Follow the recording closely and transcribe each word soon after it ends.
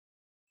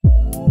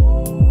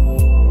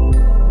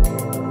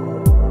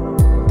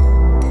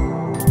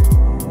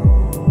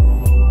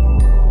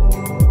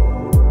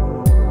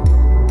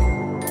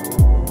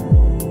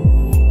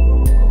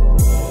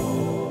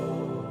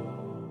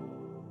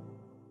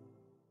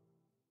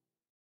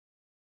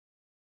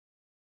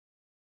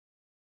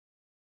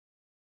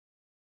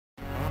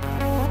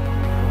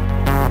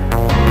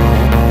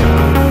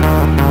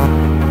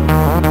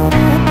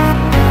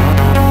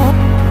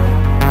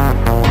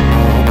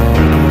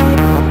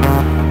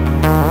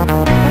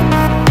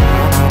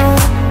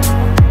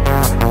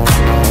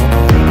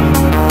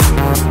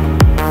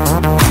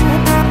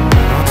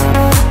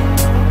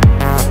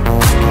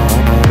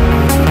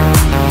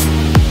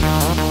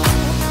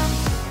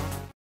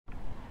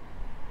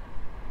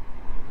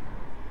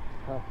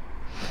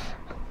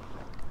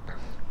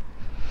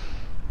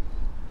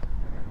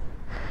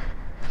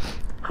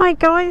Hi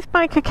guys,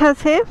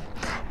 BikerKaz here.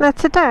 Now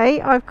today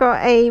I've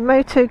got a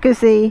Moto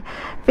Guzzi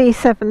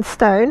V7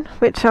 Stone,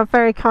 which I've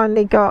very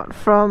kindly got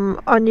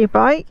from On Yer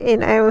Bike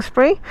in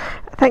Aylesbury.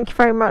 Thank you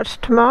very much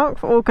to Mark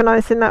for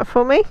organising that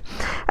for me.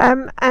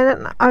 And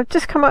I've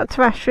just come up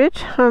to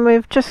Ashridge and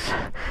we've just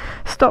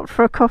stopped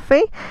for a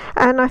coffee,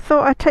 and I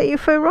thought I'd take you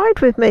for a ride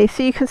with me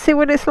so you can see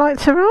what it's like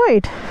to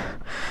ride.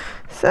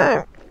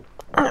 So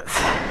let's...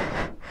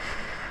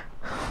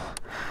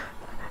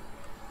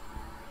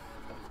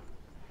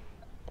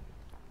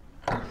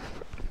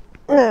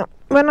 Now,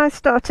 when I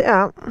start it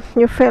up,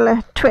 you'll feel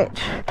a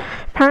twitch.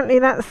 Apparently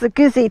that's the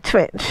Guzzi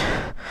twitch.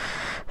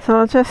 So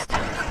I'll just...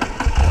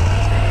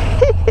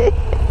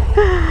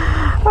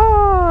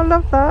 Oh, I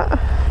love that.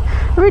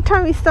 Every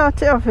time you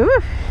start it off,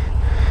 woof.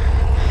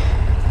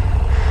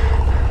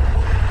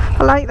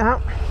 I like that.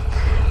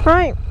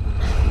 Right,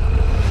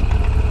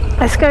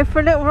 let's go for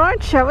a little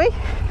ride, shall we?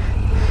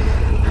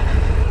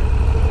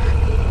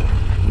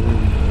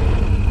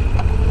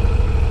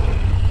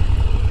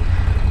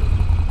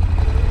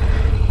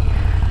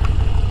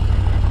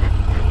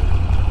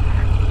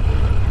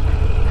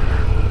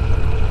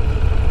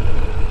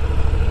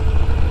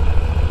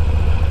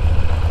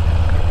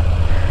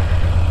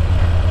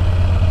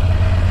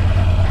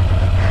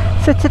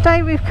 So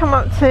today we've come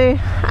up to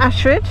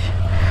Ashridge,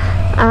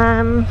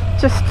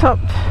 just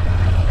stopped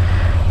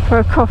for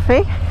a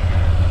coffee,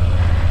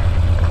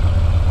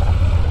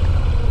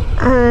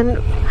 and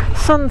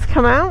sun's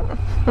come out,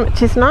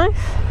 which is nice,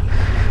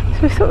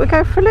 so we thought we'd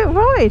go for a little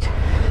ride.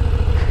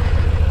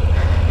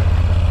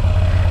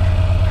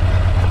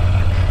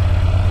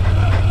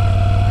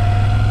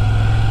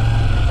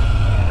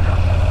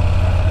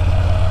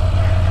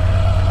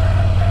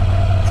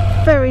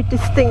 It's a very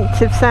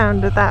distinctive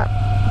sound of that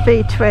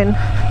V-twin.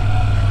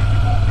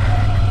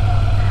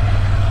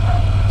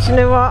 Do you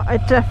know what? I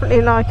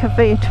definitely like a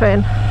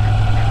V-twin.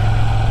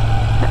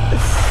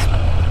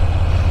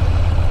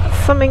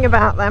 Something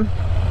about them.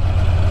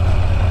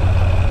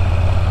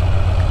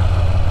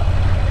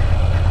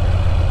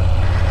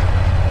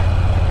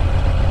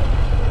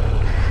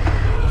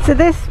 So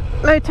this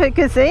Moto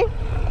Guzzi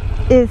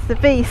is the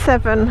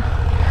V7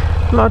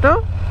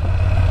 model,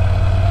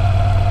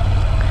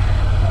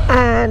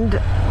 and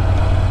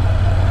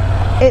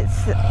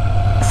it's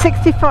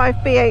 65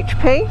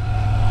 bhp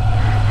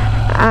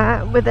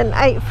with an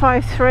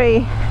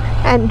 853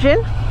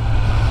 engine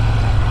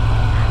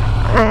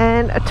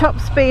and a top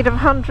speed of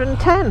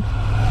 110.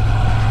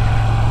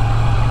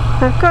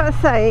 I've got to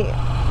say,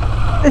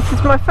 this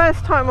is my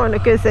first time on a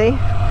Guzzi,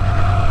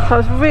 so I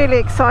was really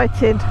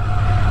excited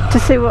to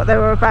see what they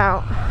were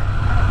about,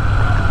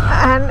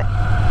 and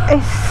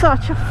it's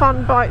such a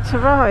fun bike to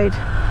ride.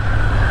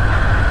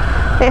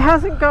 It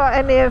hasn't got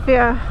any of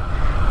your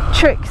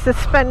trick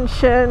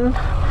suspension,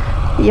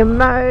 your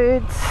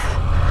modes.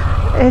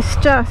 It's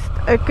just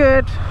a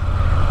good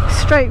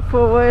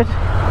straightforward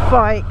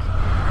bike,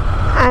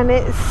 and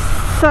it's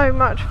so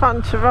much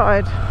fun to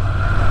ride.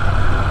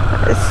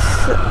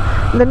 It's,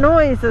 the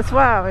noise as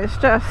well is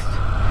just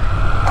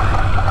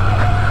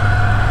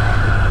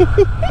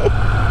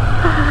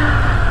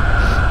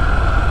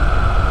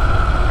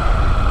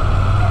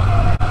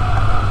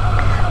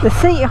the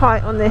seat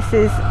height on this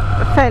is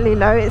fairly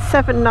low. It's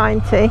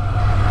 790.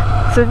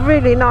 It's a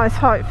really nice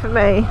height for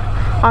me.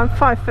 I'm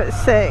 5'6",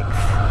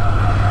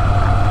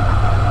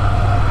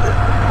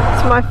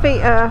 so my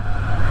feet are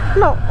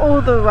not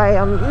all the way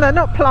on, they're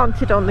not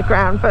planted on the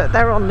ground, but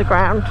they're on the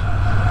ground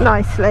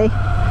nicely.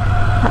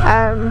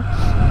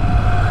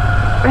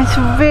 It's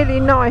a really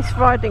nice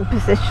riding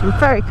position,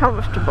 very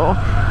comfortable.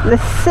 The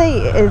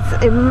seat is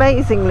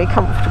amazingly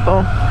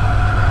comfortable.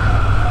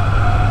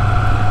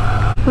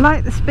 I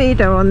like the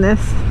speedo on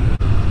this.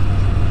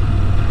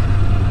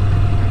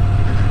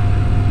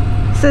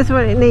 Says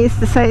what it needs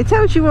to say. It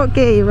tells you what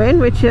gear you're in,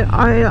 which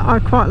I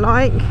quite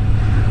like,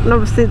 and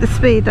obviously the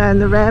speedo and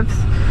the revs.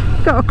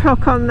 Got a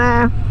clock on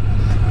there.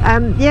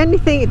 The only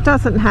thing it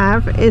doesn't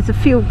have is a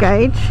fuel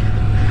gauge,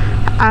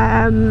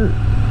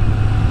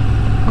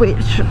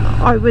 which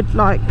I would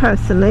like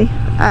personally,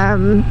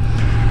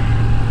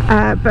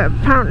 but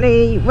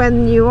apparently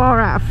when you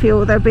are out of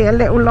fuel there'll be a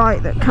little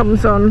light that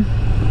comes on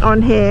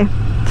here,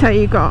 so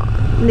you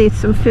need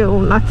some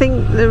fuel, and I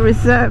think the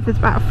reserve is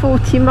about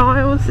 40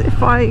 miles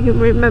if I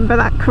remember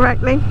that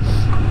correctly.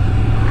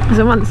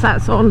 So once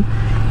that's on,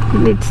 you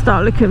need to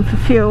start looking for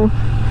fuel.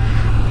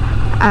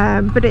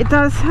 But it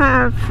does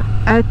have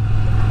a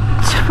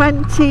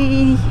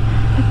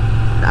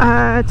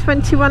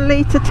 21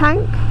 litre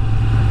tank,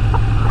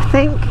 I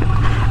think,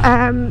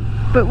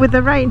 but with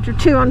a range of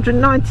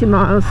 290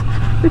 miles,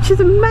 which is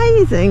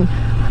amazing.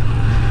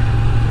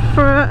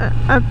 For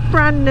a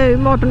brand new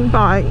modern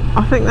bike,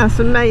 I think that's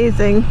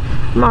amazing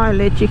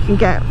mileage you can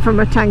get from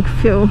a tank of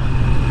fuel.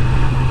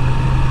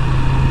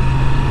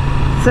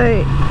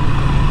 So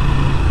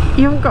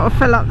you haven't got to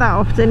fill up that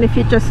often if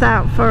you're just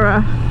out for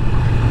a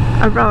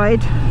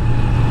ride,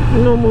 a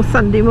normal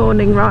Sunday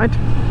morning ride.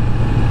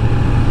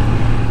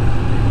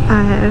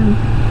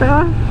 But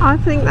I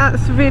think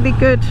that's a really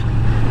good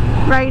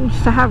range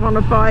to have on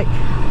a bike.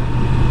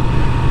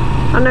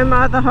 I know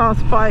my other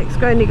half bike's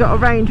only got a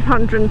range of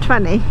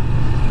 120. It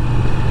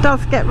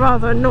does get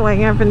rather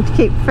annoying having to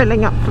keep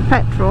filling up for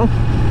petrol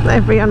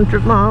every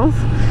 100 miles.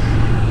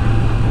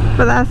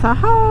 But that's a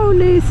whole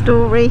new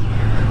story.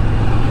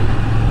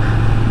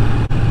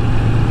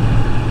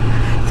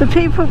 So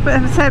people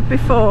have said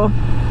before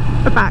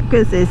about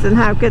Guzzis and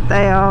how good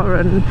they are,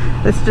 and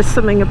there's just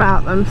something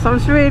about them. So I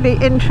was really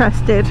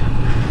interested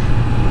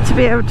to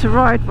be able to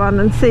ride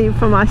one and see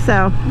for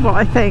myself what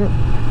I think.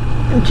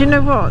 And do you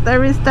know what?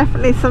 There is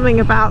definitely something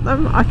about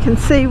them. I can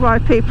see why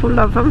people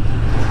love them.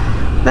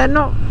 They're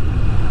not...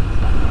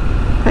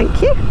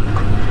 Thank you.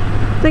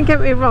 Don't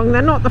get me wrong,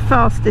 they're not the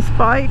fastest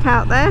bike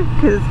out there,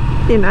 because,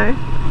 you know,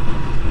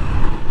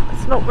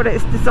 it's not what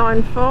it's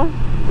designed for.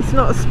 It's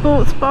not a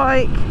sports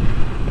bike.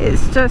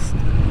 It's just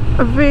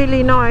a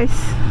really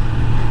nice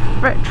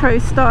retro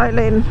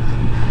styling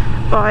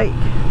bike,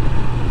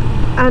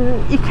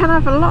 and you can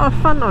have a lot of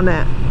fun on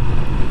it.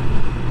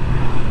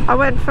 I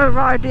went for a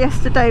ride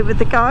yesterday with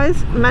the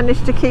guys,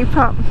 managed to keep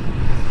up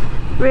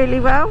really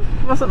well,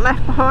 wasn't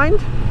left behind.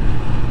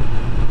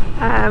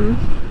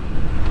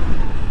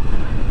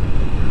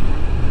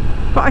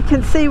 But I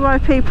can see why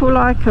people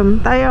like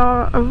them. They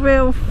are a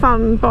real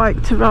fun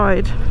bike to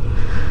ride.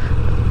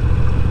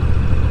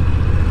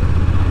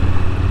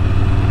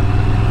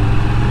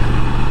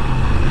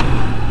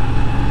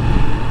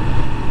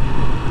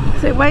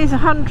 So it weighs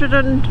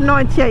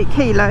 198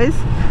 kilos,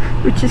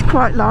 which is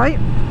quite light.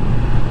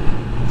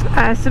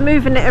 So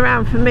moving it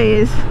around for me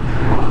is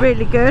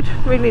really good,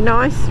 really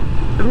nice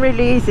and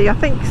really easy. I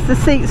think the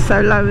seat's so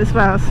low as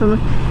well, so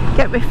I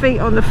get my feet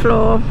on the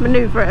floor,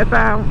 manoeuvre it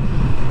about,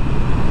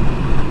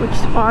 which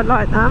is why I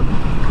like that.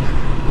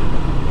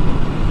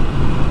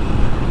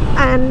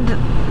 And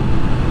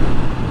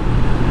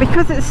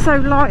because it's so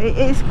light, it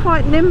is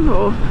quite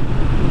nimble.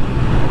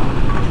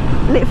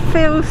 And it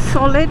feels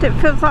solid, it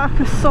feels like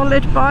a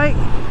solid bike,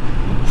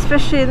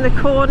 especially in the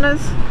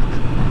corners.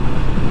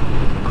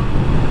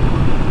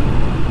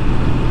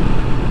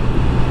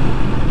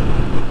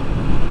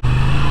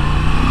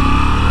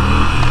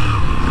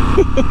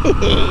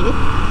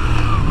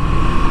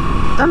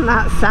 Doesn't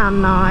that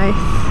sound nice?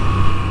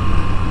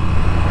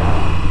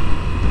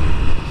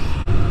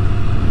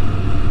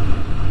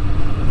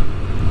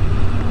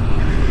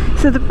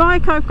 So the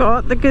bike I've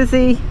got, the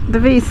Guzzi, the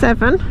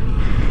V7,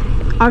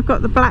 I've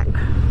got the black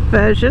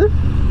version,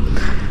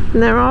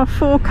 and there are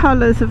 4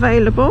 colours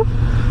available.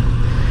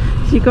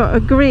 So you've got a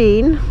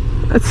green,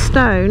 a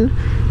stone,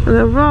 and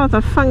a rather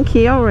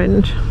funky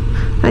orange.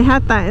 They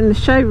had that in the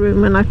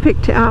showroom when I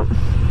picked it up.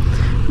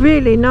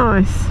 Really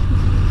nice.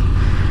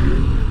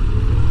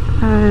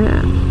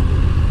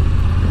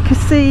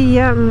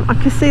 I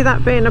can see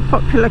that being a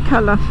popular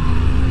colour.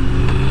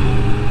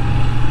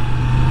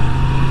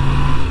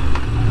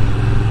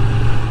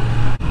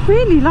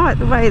 Really like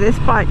the way this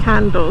bike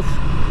handles.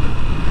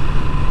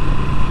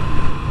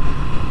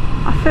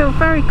 I feel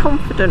very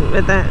confident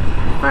with it.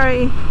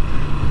 Very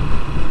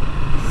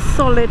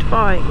solid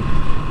bike.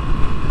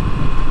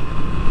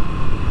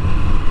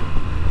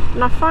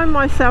 And I find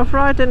myself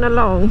riding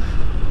along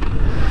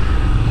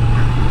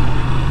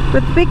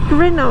with a big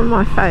grin on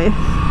my face.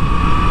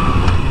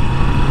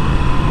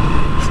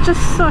 It's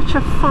just such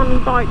a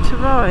fun bike to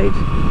ride.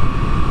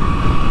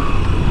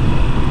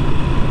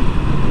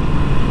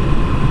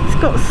 It's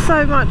got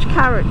so much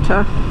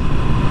character.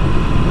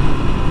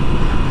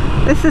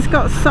 This has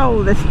got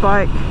soul, this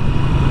bike.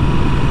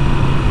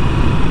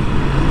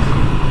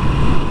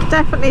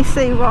 Definitely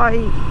see why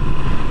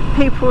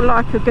people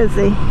like a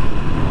Guzzi.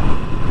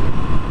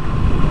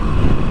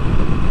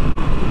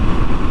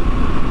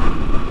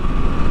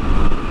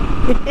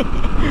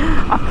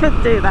 I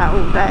could do that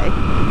all day,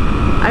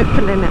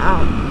 opening it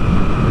up.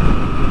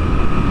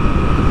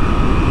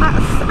 That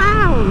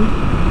sound!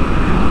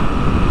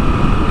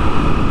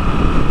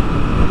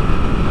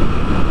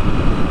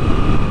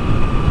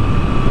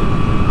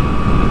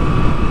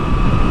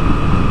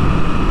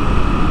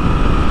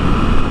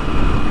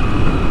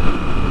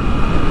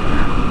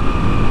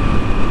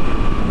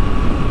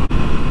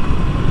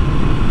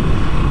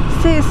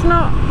 See, it's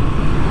not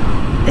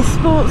a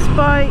sports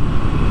bike.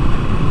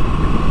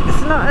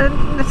 It's not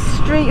a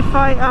street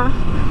fighter,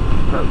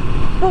 but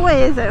boy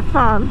is it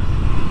fun.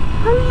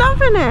 I'm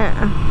loving it.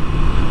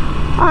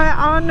 I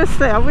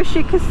honestly, I wish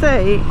you could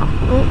see.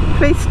 Oh,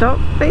 please stop,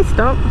 please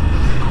stop.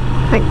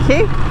 Thank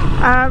you.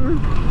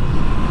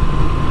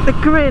 The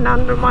grin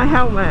under my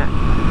helmet.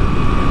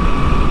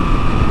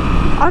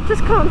 I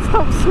just can't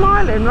stop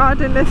smiling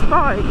riding this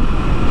bike.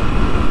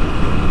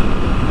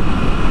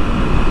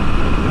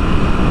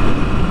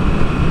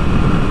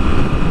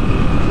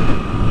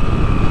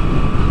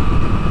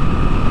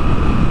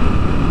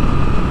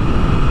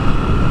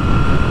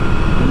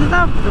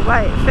 Love the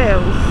way it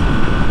feels.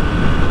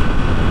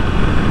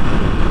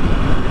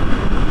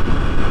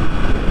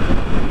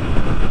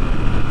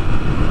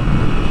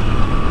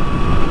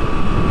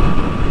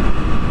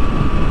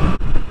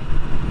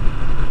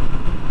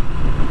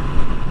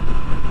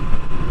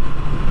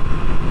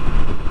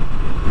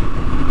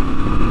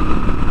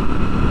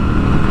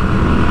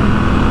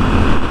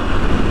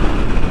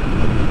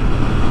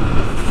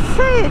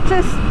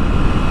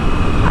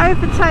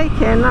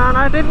 And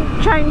I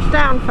didn't change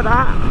down for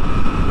that,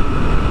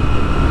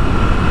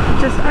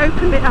 just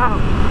opened it up.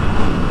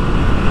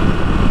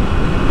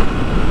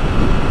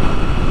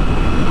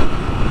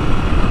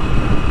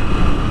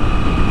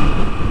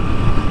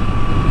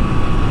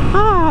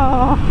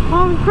 Oh,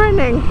 I'm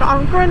grinning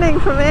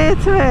from ear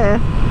to ear.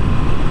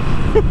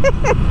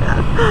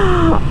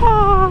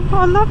 Oh,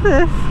 I love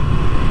this.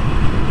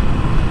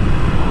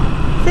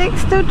 See, it can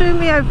still do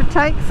me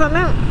overtakes on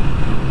it.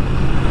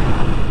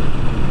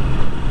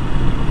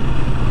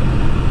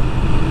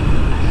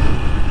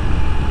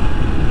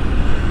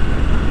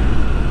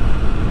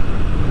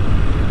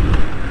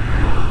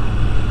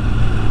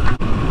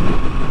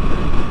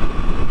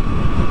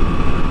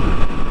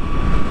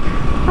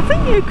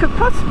 You could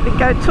possibly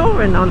go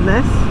touring on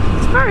this.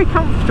 It's very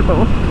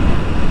comfortable.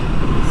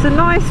 It's a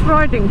nice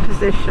riding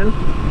position.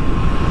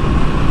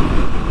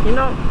 You're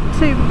not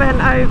too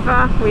bent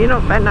over. Well, you're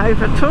not bent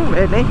over at all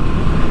really.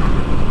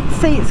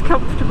 Seat's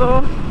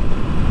comfortable.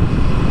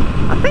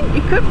 I think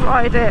you could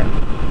ride it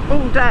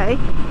all day.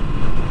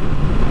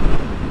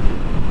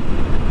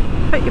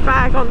 Put your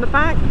bag on the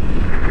back.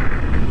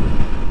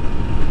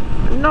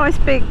 A nice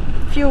big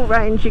fuel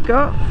range you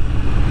got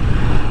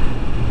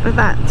with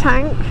that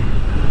tank.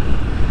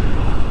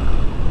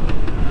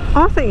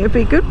 I think it'd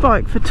be a good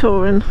bike for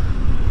touring.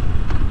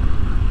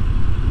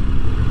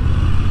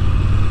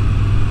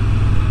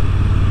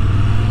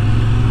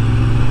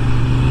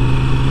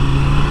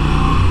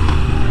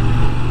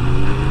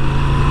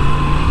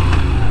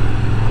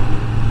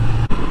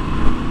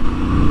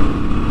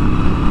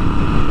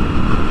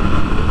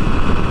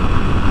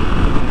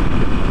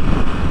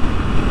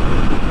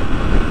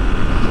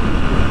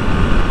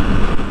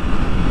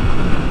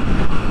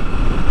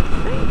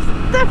 It's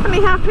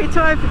definitely happy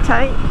to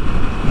overtake.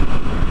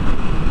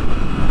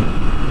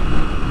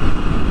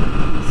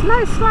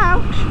 No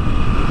slouch.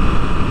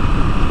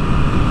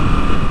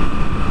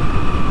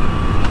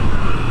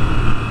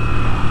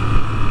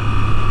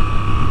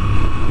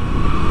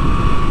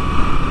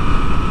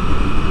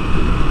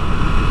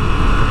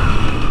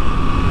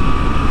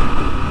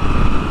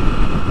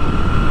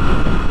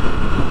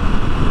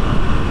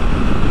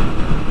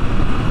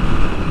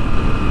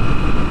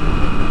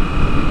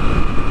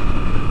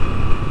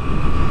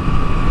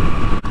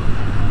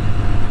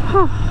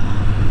 Oh,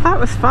 that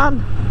was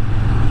fun.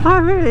 I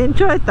really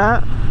enjoyed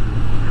that.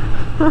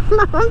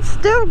 I'm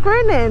still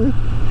grinning.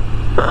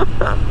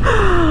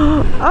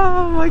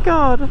 Oh my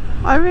god,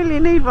 I really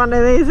need one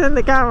of these in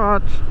the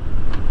garage.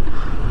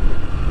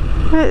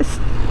 It's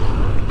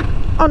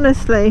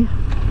honestly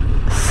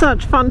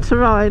such fun to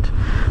ride.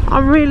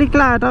 I'm really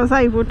glad I was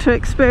able to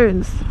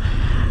experience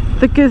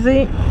the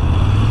Guzzi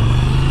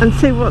and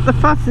see what the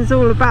fuss is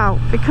all about,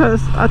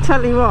 because I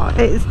tell you what,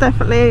 it's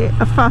definitely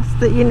a fuss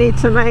that you need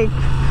to make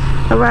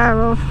aware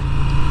of.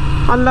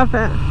 I love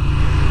it.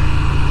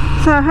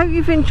 So I hope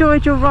you've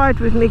enjoyed your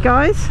ride with me,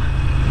 guys.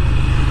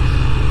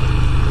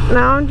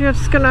 Now I'm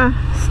just gonna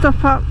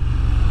stop up,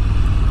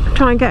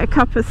 try and get a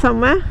cuppa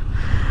somewhere.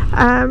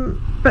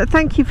 But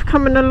thank you for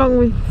coming along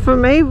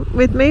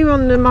with me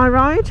on my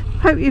ride.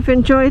 Hope you've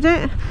enjoyed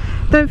it.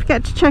 Don't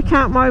forget to check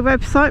out my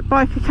website,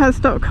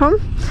 BikerKaz.com,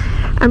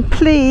 and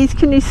please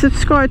can you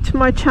subscribe to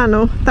my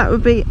channel? That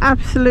would be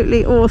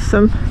absolutely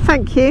awesome.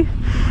 Thank you,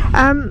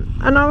 and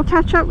I will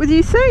catch up with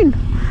you soon.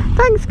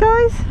 Thanks,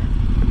 guys.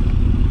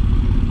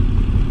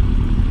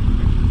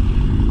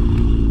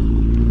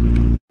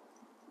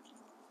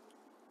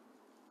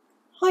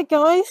 Hi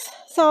guys,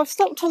 so I've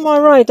stopped on my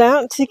ride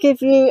out to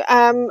give you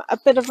a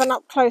bit of an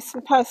up close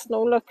and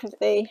personal look of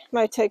the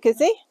Moto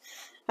Guzzi,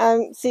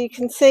 so you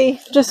can see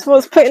just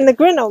what's putting the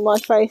grin on my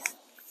face.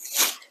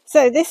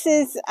 So this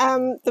is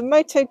the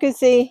Moto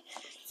Guzzi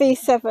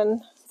V7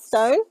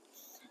 Stone,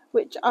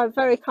 which I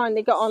very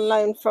kindly got on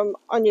loan from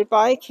On Yer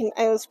Bike in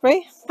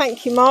Aylesbury.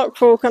 Thank you, Mark,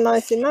 for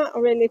organising that. I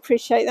really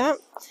appreciate that.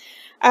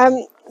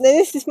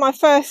 This is my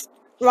first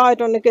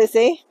ride on a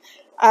Guzzi.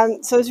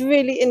 So I was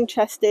really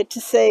interested to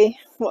see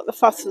what the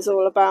fuss was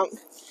all about,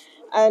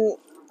 and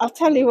I'll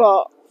tell you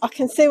what, I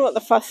can see what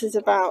the fuss is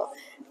about.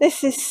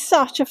 This is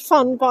such a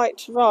fun bike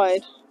to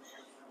ride.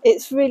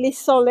 It's really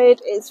solid,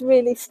 it's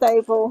really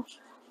stable,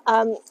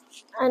 and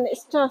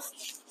it's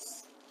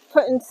just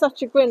putting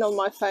such a grin on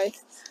my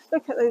face.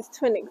 Look at those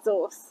twin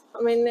exhausts.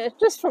 I mean,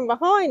 just from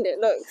behind it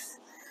looks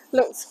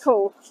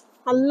cool.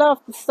 I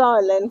love the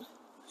styling,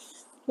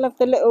 love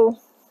the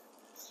little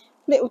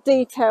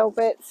detail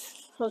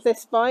bits of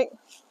this bike.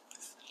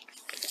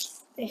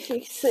 If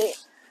you can see,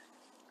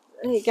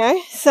 there you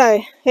go.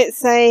 So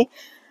it's a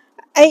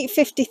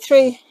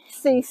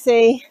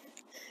 853cc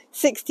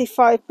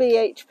 65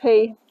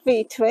 bhp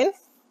V-twin,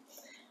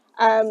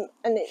 and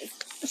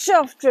it's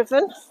shaft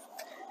driven,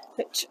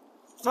 which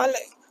if I look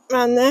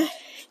around there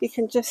you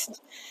can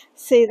just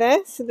see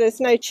there, so there's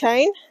no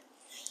chain.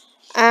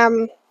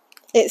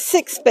 It's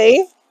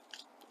 6-speed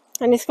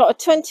and it's got a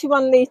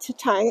 21 litre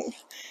tank,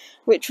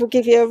 which will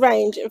give you a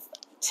range of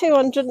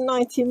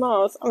 290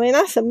 miles. I mean,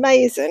 that's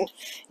amazing.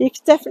 You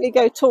could definitely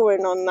go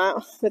touring on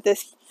that with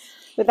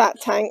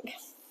that tank.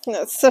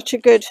 That's such a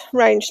good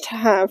range to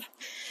have.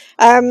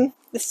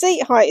 The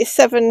seat height is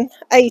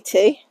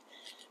 780.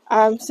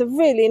 It's a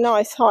really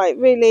nice height,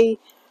 really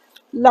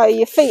low.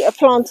 Your feet are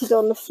planted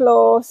on the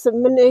floor, so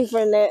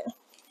manoeuvring it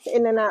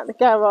in and out the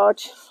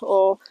garage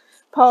or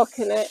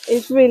parking it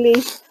is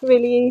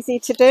really easy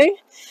to do.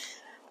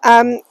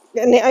 And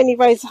it only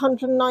weighs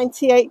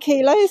 198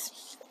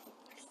 kilos,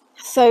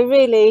 so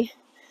really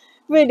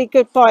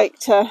good bike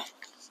to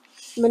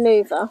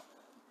manoeuvre.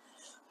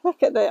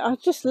 Look at that, I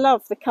just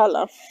love the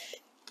colour.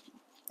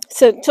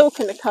 So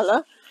talking of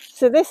colour,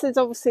 so this is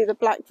obviously the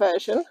black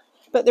version,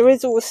 but there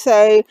is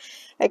also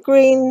a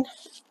green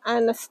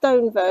and a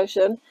stone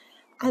version,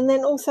 and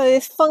then also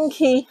this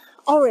funky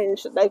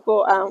orange that they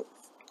brought out.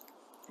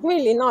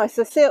 Really nice.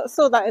 I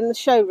saw that in the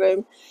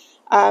showroom.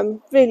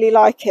 Really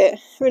like it,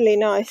 really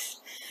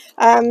nice.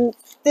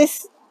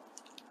 This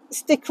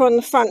sticker on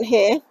the front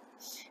here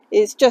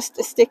is just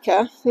a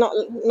sticker, not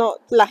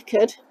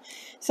lacquered,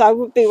 so I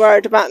wouldn't be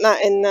worried about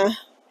that in the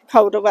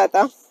colder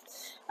weather.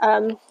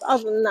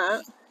 Other than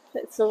that,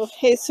 it's all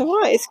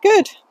right, it's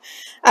good.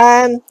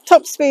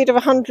 Top speed of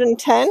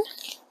 110,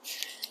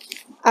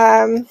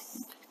 and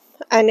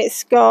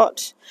it's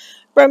got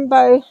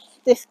Brembo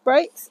disc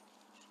brakes.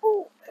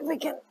 Oh, if we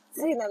can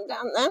see them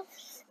down there,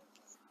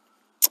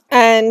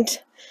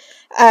 and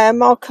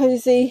Moto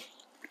Guzzi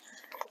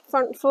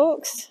front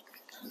forks.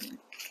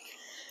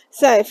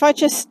 So if I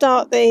just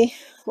start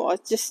I'll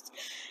just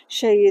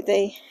show you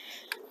the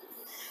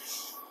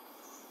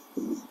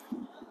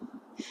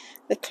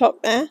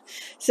clock there.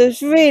 So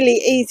it's really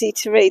easy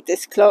to read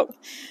this clock.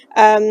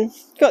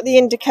 Got the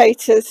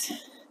indicators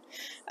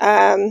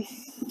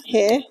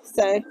here,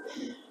 so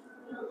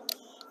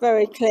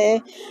very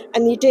clear,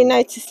 and you do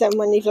notice them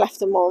when you've left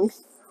them on,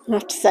 I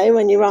have to say,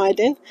 when you're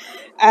riding.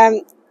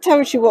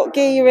 Tells you what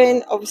gear you're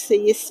in,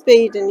 obviously your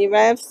speed and your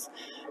revs.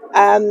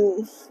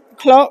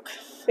 Clock,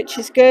 which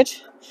is good.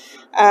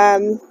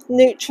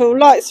 Neutral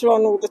lights are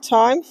on all the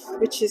time,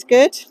 which is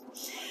good.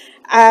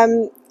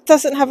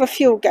 Doesn't have a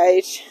fuel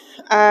gauge.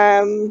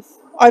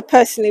 I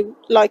personally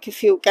like a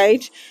fuel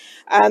gauge,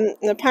 and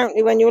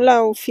apparently when you're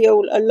low on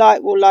fuel, a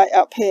light will light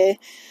up here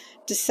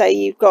to say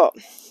you've got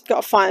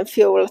to find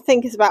fuel. I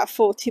think it's about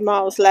 40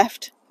 miles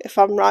left, if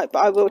I'm right,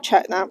 but I will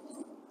check that.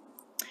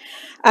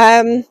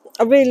 I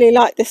really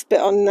like this bit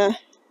on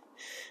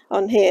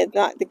here,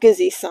 like the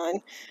Guzzi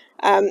sign,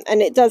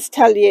 and it does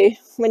tell you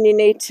when you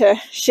need to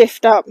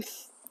shift up.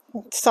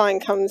 The sign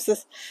comes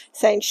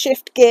saying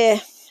shift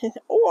gear.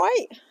 All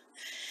right.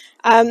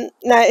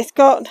 Now it's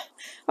got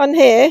on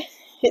here,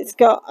 it's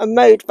got a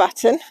mode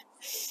button,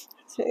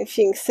 so if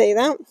you can see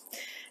that.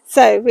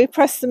 So we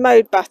press the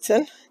mode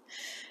button.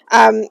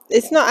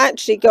 It's not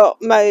actually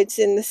got modes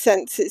in the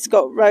sense it's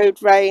got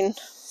road, rain,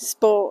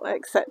 sport,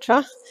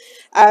 etc.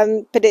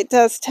 But it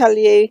does tell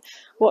you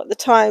what the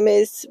time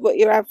is, what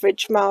your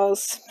average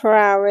miles per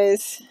hour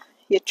is,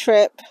 your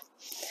trip.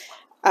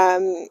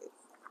 So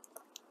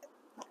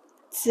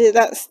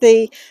that's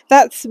the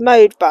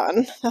mode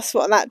button. That's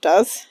what that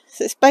does.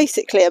 So it's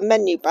basically a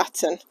menu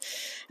button.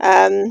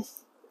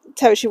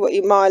 Tells you what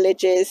your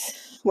mileage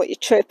is, what your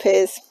trip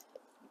is.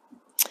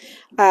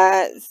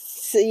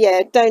 So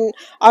yeah,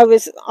 I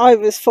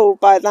was fooled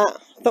by that.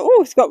 I thought,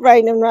 oh, it's got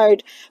rain and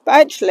road, but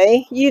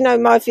actually, you know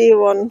my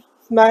view on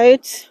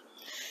modes.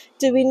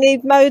 Do we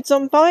need modes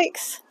on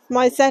bikes?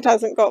 My Z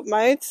hasn't got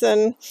modes,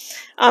 and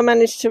I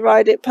managed to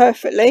ride it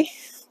perfectly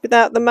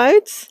without the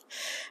modes.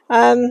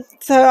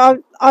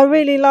 So I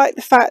really like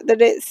the fact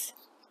that it's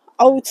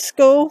old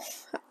school,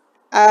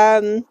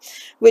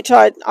 which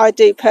I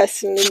do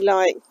personally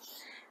like.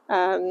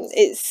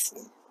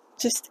 It's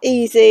just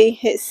easy,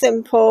 it's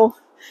simple,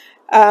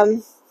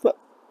 but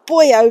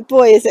boy oh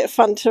boy is it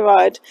fun to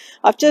ride.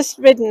 I've just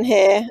ridden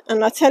here,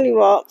 and I tell you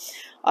what,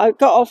 I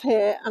got off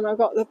here and I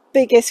got the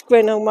biggest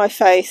grin on my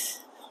face.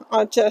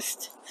 I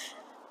just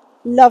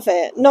love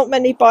it. Not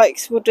many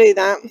bikes will do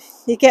that.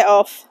 You get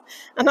off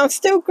and I'm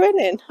still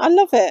grinning. I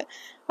love it.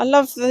 I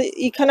love that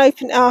you can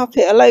open it up,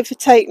 it'll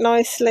overtake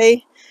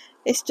nicely.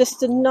 It's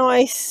just a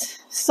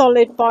nice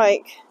solid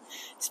bike,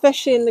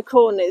 especially in the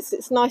corners.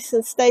 It's nice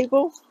and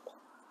stable.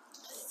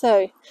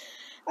 So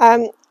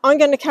I'm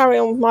going to carry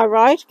on with my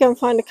ride, go and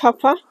find a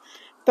cuppa,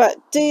 but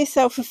do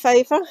yourself a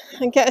favour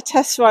and get a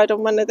test ride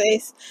on one of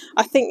these.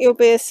 I think you'll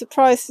be as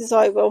surprised as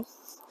I will.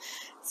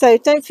 So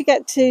don't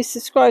forget to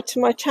subscribe to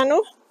my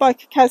channel,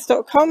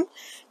 BikerKaz.com.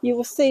 You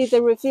will see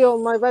the review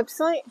on my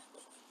website.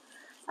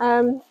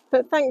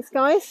 But thanks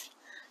guys,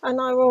 and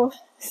I will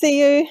see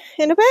you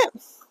in a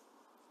bit.